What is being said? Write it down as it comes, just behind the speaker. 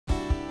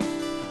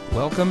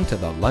Welcome to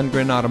the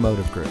Lundgren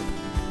Automotive Group,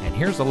 and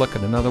here's a look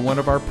at another one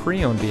of our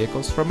pre-owned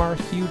vehicles from our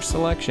huge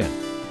selection.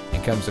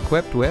 It comes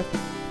equipped with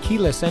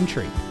keyless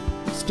entry,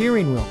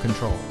 steering wheel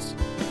controls,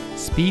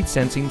 speed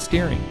sensing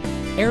steering,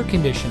 air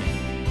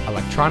conditioning,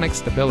 electronic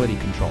stability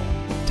control,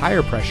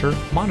 tire pressure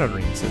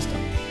monitoring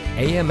system,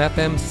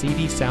 AM/FM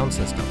CD sound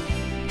system,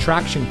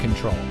 traction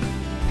control,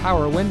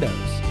 power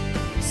windows,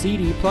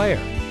 CD player,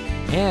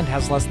 and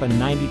has less than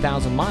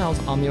 90,000 miles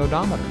on the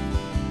odometer.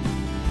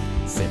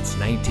 Since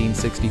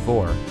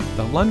 1964,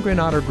 the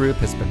Lundgren Auto Group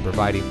has been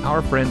providing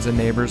our friends and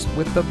neighbors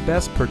with the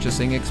best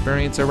purchasing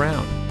experience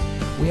around.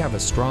 We have a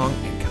strong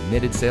and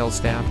committed sales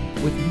staff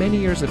with many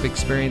years of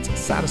experience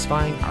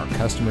satisfying our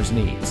customers'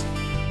 needs.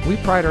 We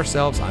pride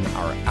ourselves on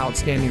our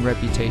outstanding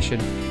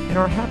reputation and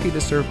are happy to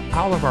serve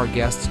all of our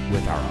guests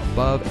with our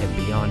above and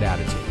beyond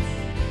attitude.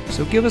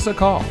 So give us a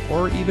call,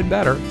 or even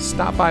better,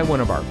 stop by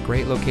one of our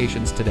great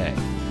locations today.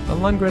 The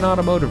Lundgren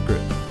Automotive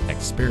Group.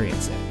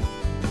 Experience it.